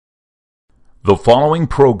The following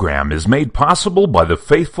program is made possible by the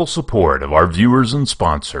faithful support of our viewers and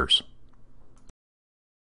sponsors.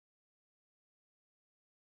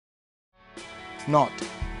 Not.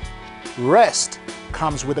 Rest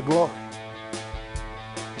comes with the glory.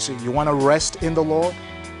 You see, you want to rest in the Lord?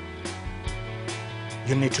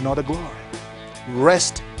 You need to know the glory.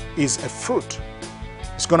 Rest is a fruit.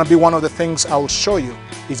 It's going to be one of the things I will show you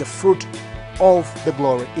is a fruit of the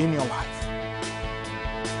glory in your life.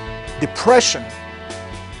 Depression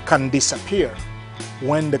can disappear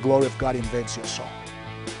when the glory of God invades your soul.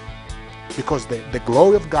 Because the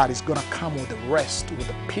glory of God is going to come with the rest, with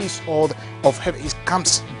the peace of heaven. It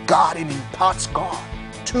comes, God, and imparts God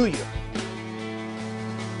to you.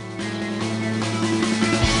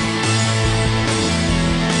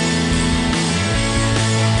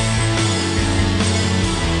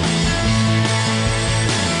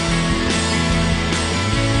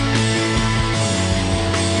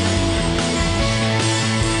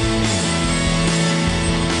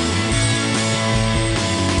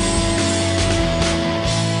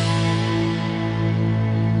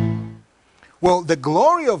 Well, the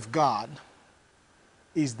glory of God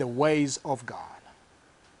is the ways of God.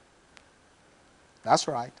 That's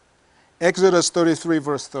right. Exodus 33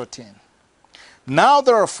 verse 13. Now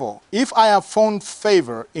therefore, if I have found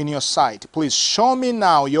favor in your sight, please show me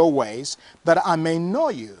now your ways, that I may know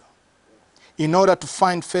you, in order to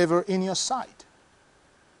find favor in your sight.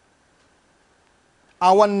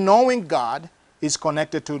 Our knowing God is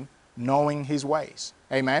connected to knowing His ways.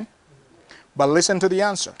 Amen? But listen to the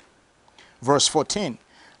answer. Verse 14,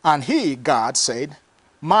 and He, God, said,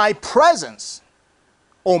 my presence,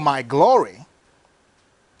 or my glory,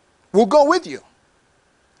 will go with you,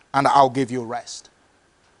 and I'll give you rest.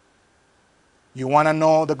 You want to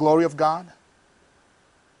know the glory of God?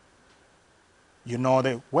 You know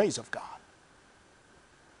the ways of God.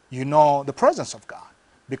 You know the presence of God.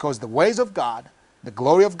 Because the ways of God, the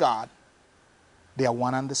glory of God, they are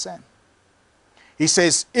one and the same. He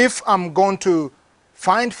says, if I'm going to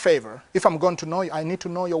find favor, if I'm going to know you, I need to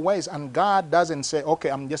know your ways. And God doesn't say, okay,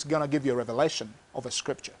 I'm just going to give you a revelation of a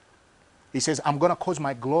scripture. He says, I'm going to cause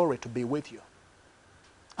my glory to be with you.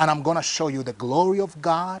 And I'm going to show you the glory of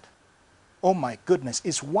God. Oh my goodness,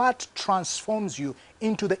 it's what transforms you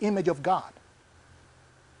into the image of God.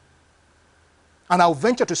 And I'll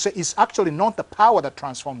venture to say it's actually not the power that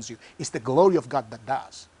transforms you, it's the glory of God that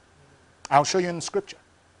does. I'll show you in scripture.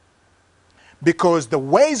 Because the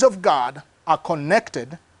ways of God are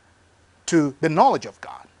connected to the knowledge of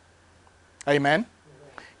God. Amen?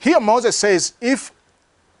 Here Moses says, if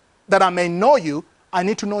that I may know you, I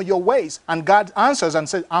need to know your ways. And God answers and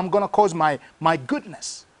says, I'm going to cause my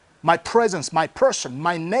goodness, my presence, my person,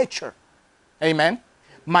 my nature, amen,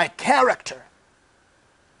 my character,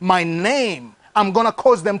 my name, I'm going to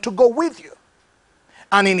cause them to go with you.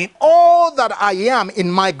 And in all that I am in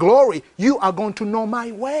my glory, you are going to know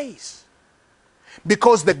my ways.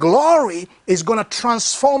 Because the glory is going to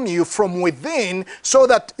transform you from within so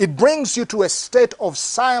that it brings you to a state of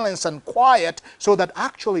silence and quiet so that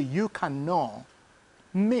actually you can know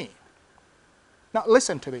me. Now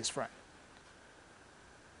listen to this, friend.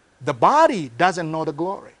 The body doesn't know the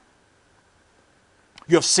glory.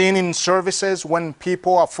 You've seen in services when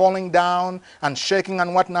people are falling down and shaking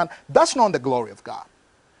and whatnot. That's not the glory of God.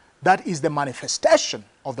 That is the manifestation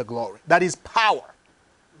of the glory. That is power.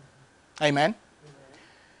 Amen?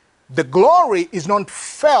 The glory is not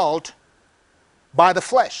felt by the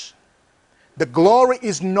flesh. The glory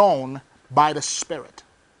is known by the Spirit.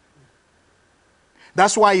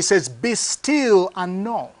 That's why he says, be still and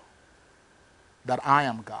know that I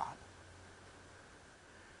am God.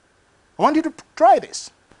 I want you to try this.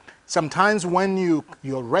 Sometimes when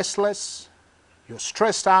you're restless, you're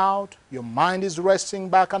stressed out, your mind is racing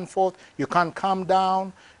back and forth, you can't calm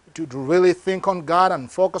down, to really think on God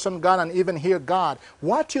and focus on God and even hear God.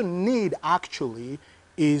 What you need actually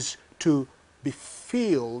is to be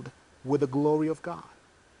filled with the glory of God.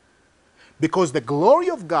 Because the glory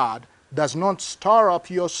of God does not stir up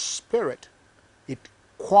your spirit. It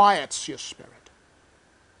quiets your spirit.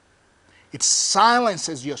 It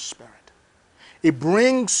silences your spirit. It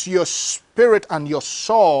brings your spirit and your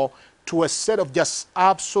soul to a state of just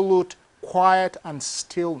absolute quiet and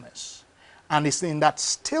stillness. And it's in that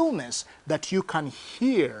stillness that you can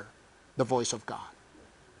hear the voice of God.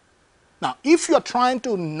 Now, if you're trying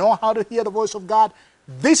to know how to hear the voice of God,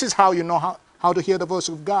 this is how you know how to hear the voice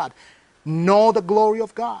of God. Know the glory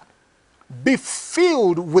of God. Be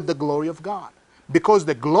filled with the glory of God. Because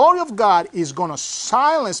the glory of God is going to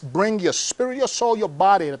silence, bring your spirit, your soul, your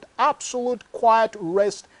body at absolute quiet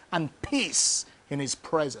rest and peace in His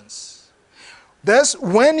presence.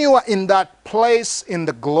 When you are in that place in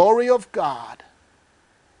the glory of God,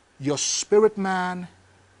 your spirit man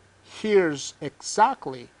hears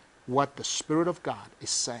exactly what the Spirit of God is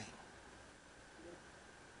saying.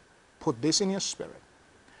 Put this in your spirit.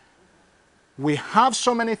 We have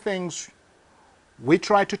so many things we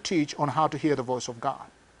try to teach on how to hear the voice of God.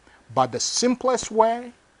 But the simplest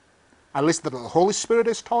way, at least that the Holy Spirit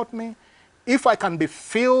has taught me, if I can be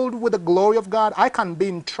filled with the glory of God, I can be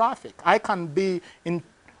in traffic. I can be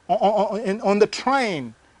on the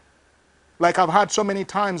train, like I've had so many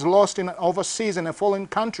times, lost in overseas in a foreign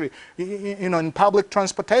country, in public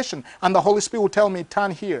transportation. And the Holy Spirit will tell me, turn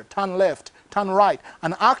here, turn left, turn right.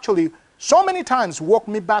 And actually, so many times walk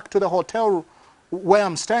me back to the hotel where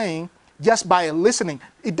I'm staying just by listening.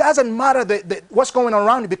 It doesn't matter what's going on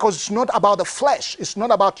around you, because it's not about the flesh. It's not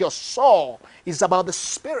about your soul. It's about the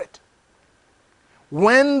Spirit.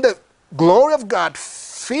 When the glory of God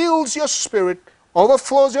fills your spirit,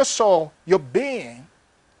 overflows your soul, your being,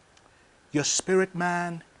 your spirit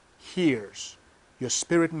man hears. Your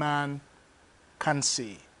spirit man can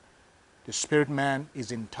see. The spirit man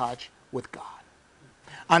is in touch with God.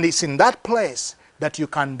 And it's in that place that you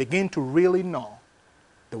can begin to really know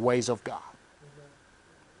the ways of God.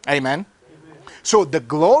 Amen? Amen. So the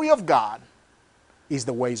glory of God is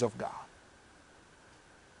the ways of God.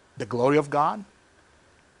 The glory of God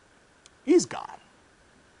is God.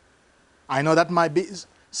 I know that might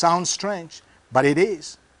sound strange, but it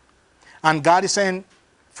is. And God is saying,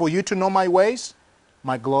 for you to know my ways,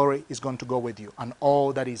 my glory is going to go with you. And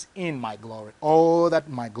all that is in my glory, all that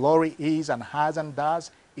my glory is and has and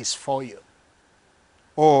does, is for you.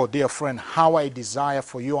 Oh, dear friend, how I desire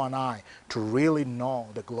for you and I to really know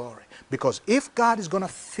the glory. Because if God is going to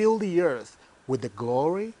fill the earth with the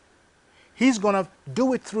glory, He's going to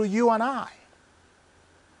do it through you and I.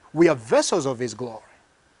 We are vessels of His glory.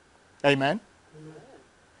 Amen?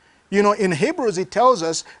 Amen. In Hebrews it tells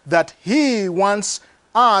us that He wants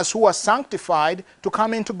us who are sanctified to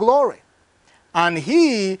come into glory. And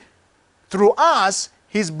He, through us,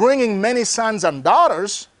 He's bringing many sons and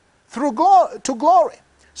daughters to glory.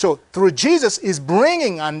 So through Jesus is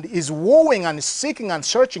bringing and is wooing and seeking and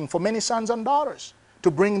searching for many sons and daughters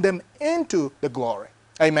to bring them into the glory.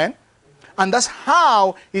 Amen? And that's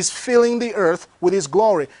how He's filling the earth with His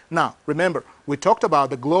glory. Now, remember, we talked about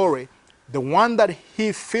the glory, the one that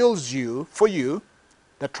He fills you, for you,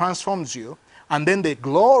 that transforms you, and then the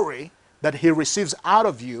glory that He receives out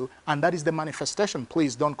of you, and that is the manifestation.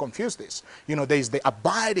 Please don't confuse this. There is the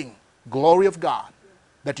abiding glory of God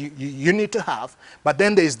that you need to have, but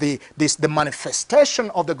then there's the manifestation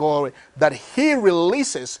of the glory that He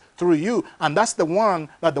releases through you, and that's the one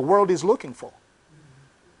that the world is looking for.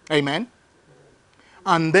 Amen?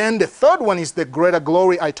 And then the third one is the greater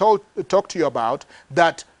glory I talked to you about,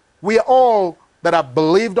 that we all that have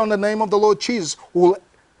believed on the name of the Lord Jesus will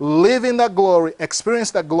live in that glory, experience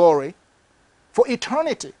that glory for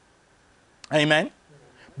eternity. Amen?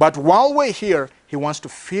 But while we're here, He wants to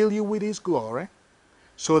fill you with His glory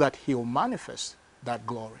so that He will manifest that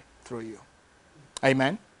glory through you.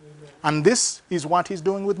 Amen? And this is what He's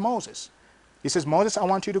doing with Moses. He says, Moses, I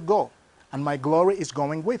want you to go, and my glory is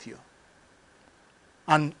going with you.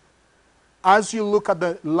 And as you look at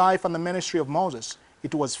the life and the ministry of Moses,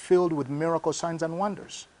 it was filled with miracles, signs, and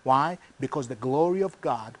wonders. Why? Because the glory of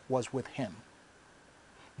God was with him.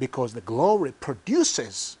 Because the glory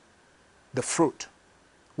produces the fruit,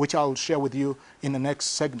 which I'll share with you in the next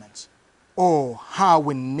segments. Oh, how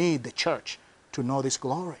we need the church to know this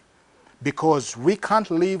glory. Because we can't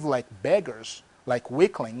live like beggars, like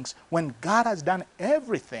weaklings, when God has done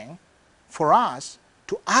everything for us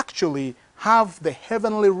to actually have the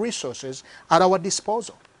heavenly resources at our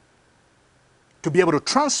disposal to be able to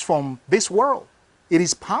transform this world. It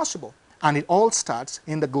is possible, and it all starts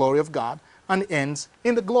in the glory of God and ends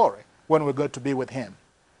in the glory when we go to be with Him.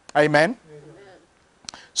 Amen? Amen.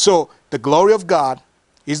 So the glory of God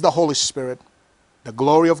is the Holy Spirit. The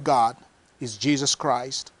glory of God is Jesus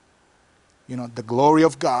Christ. The glory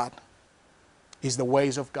of God is the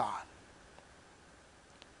ways of God.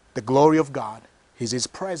 The glory of God is His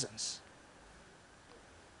presence.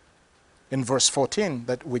 In verse 14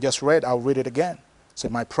 that we just read, I'll read it again. It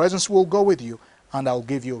said, my presence will go with you, and I'll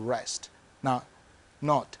give you rest. Now,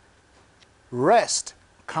 note, rest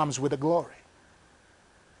comes with the glory.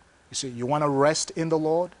 You see, you want to rest in the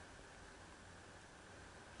Lord?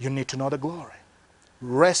 You need to know the glory.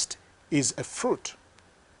 Rest is a fruit.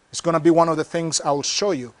 It's going to be one of the things I will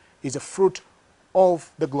show you, is a fruit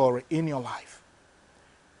of the glory in your life.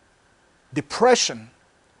 Depression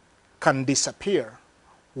can disappear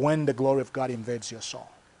when the glory of God invades your soul.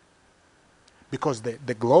 Because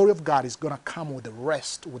the glory of God is going to come with the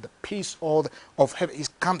rest, with the peace of heaven. It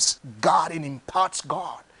comes God and imparts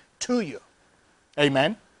God to you.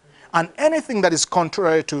 Amen? And anything that is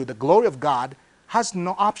contrary to the glory of God has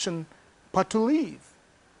no option but to leave.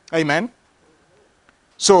 Amen?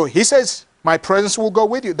 So he says, my presence will go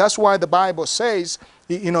with you. That's why the Bible says,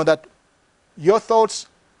 that your thoughts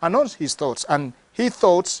are not his thoughts, and his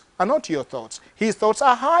thoughts are not your thoughts. His thoughts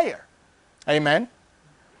are higher. Amen?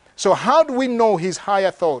 So how do we know his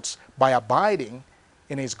higher thoughts? By abiding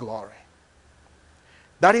in his glory.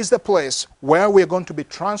 That is the place where we're going to be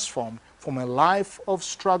transformed from a life of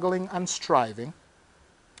struggling and striving,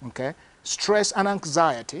 okay, stress and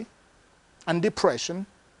anxiety and depression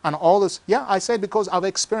and all this. Yeah, I said because I've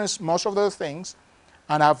experienced most of those things,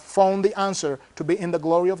 and I've found the answer to be in the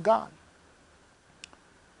glory of God.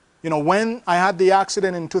 When I had the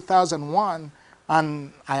accident in 2001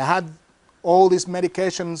 and I had all these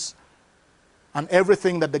medications and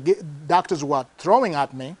everything that the doctors were throwing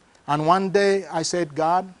at me, and one day I said,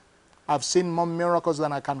 God, I've seen more miracles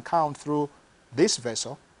than I can count through this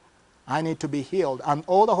vessel. I need to be healed. And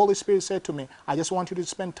all the Holy Spirit said to me, I just want you to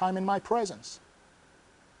spend time in my presence.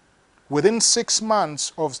 Within 6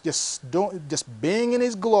 months of just being in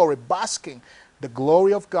his glory, basking, the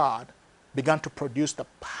glory of God began to produce the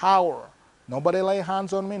power. Nobody laid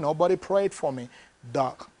hands on me. Nobody prayed for me.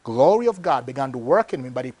 The glory of God began to work in me,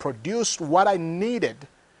 but it produced what I needed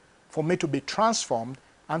for me to be transformed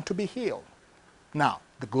and to be healed. Now,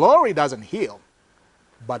 the glory doesn't heal,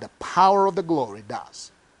 but the power of the glory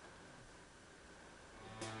does.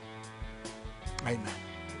 Amen.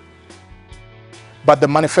 But the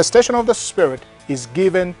manifestation of the Spirit is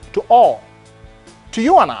given to all, to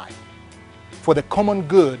you and I, for the common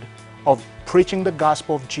good of preaching the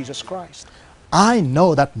gospel of Jesus Christ. I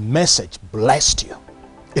know that message blessed you.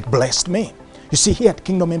 It blessed me. You see, here at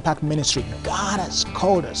Kingdom Impact Ministry, God has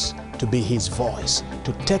called us to be his voice,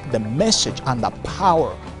 to take the message and the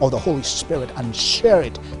power of the Holy Spirit and share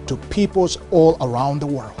it to peoples all around the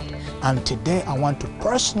world. And today I want to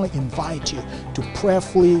personally invite you to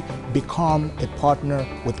prayerfully become a partner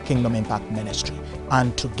with Kingdom Impact Ministry.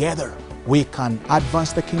 And together we can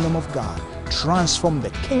advance the kingdom of God, transform the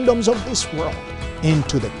kingdoms of this world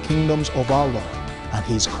into the kingdoms of our Lord and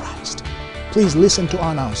his Christ. Please listen to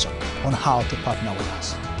our announcer on how to partner with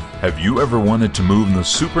us. Have you ever wanted to move in the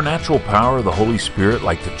supernatural power of the Holy Spirit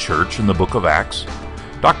like the church in the book of Acts?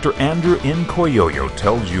 Dr. Andrew Nkoyoyo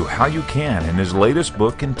tells you how you can in his latest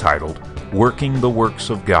book entitled Working the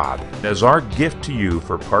Works of God. As our gift to you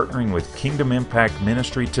for partnering with Kingdom Impact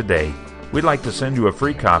Ministry today, we'd like to send you a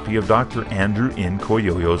free copy of Dr. Andrew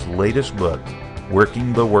Nkoyoyo's latest book,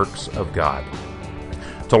 Working the Works of God.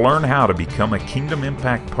 To learn how to become a Kingdom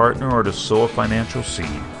Impact partner or to sow a financial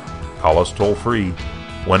seed, call us toll-free,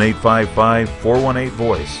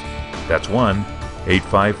 1-855-418-VOICE. That's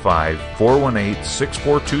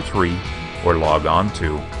 1-855-418-6423, or log on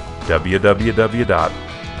to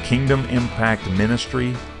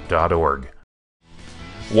www.kingdomimpactministry.org.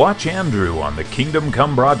 Watch Andrew on the Kingdom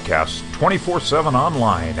Come broadcast 24/7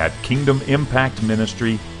 online at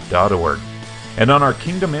kingdomimpactministry.org and on our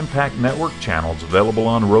Kingdom Impact Network channels available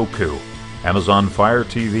on Roku, Amazon Fire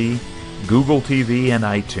TV, Google TV, and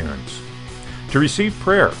iTunes. To receive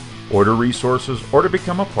prayer, order resources, or to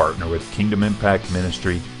become a partner with Kingdom Impact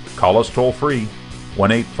Ministry, call us toll-free,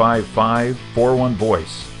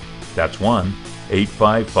 1-855-41-VOICE. That's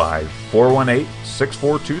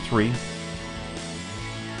 1-855-418-6423.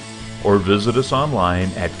 Or visit us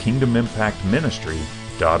online at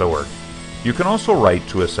kingdomimpactministry.org. You can also write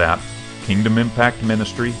to us at Kingdom Impact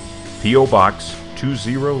Ministry, P.O. Box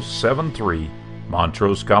 2073,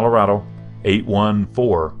 Montrose, Colorado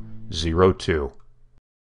 81402.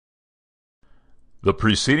 The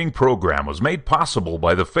preceding program was made possible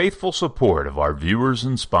by the faithful support of our viewers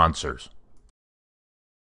and sponsors.